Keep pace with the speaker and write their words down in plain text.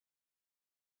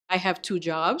I have 2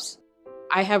 jobs.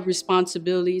 I have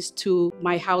responsibilities to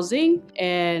my housing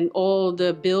and all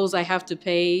the bills I have to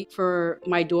pay for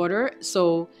my daughter.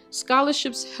 So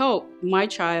scholarships help my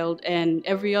child and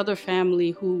every other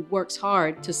family who works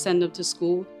hard to send them to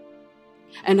school.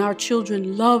 And our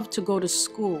children love to go to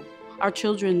school. Our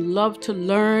children love to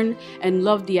learn and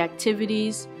love the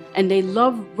activities, and they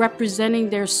love representing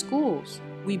their schools.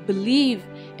 We believe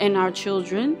in our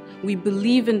children. We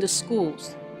believe in the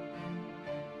schools.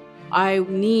 I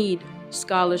need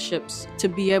scholarships to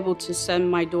be able to send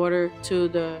my daughter to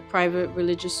the private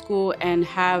religious school and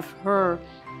have her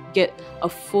get a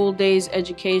full day's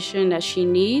education that she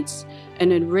needs,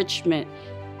 an enrichment.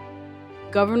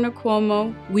 Governor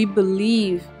Cuomo, we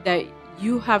believe that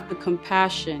you have the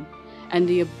compassion and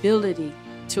the ability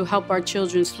to help our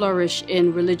children flourish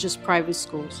in religious private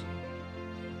schools.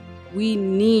 We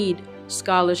need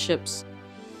scholarships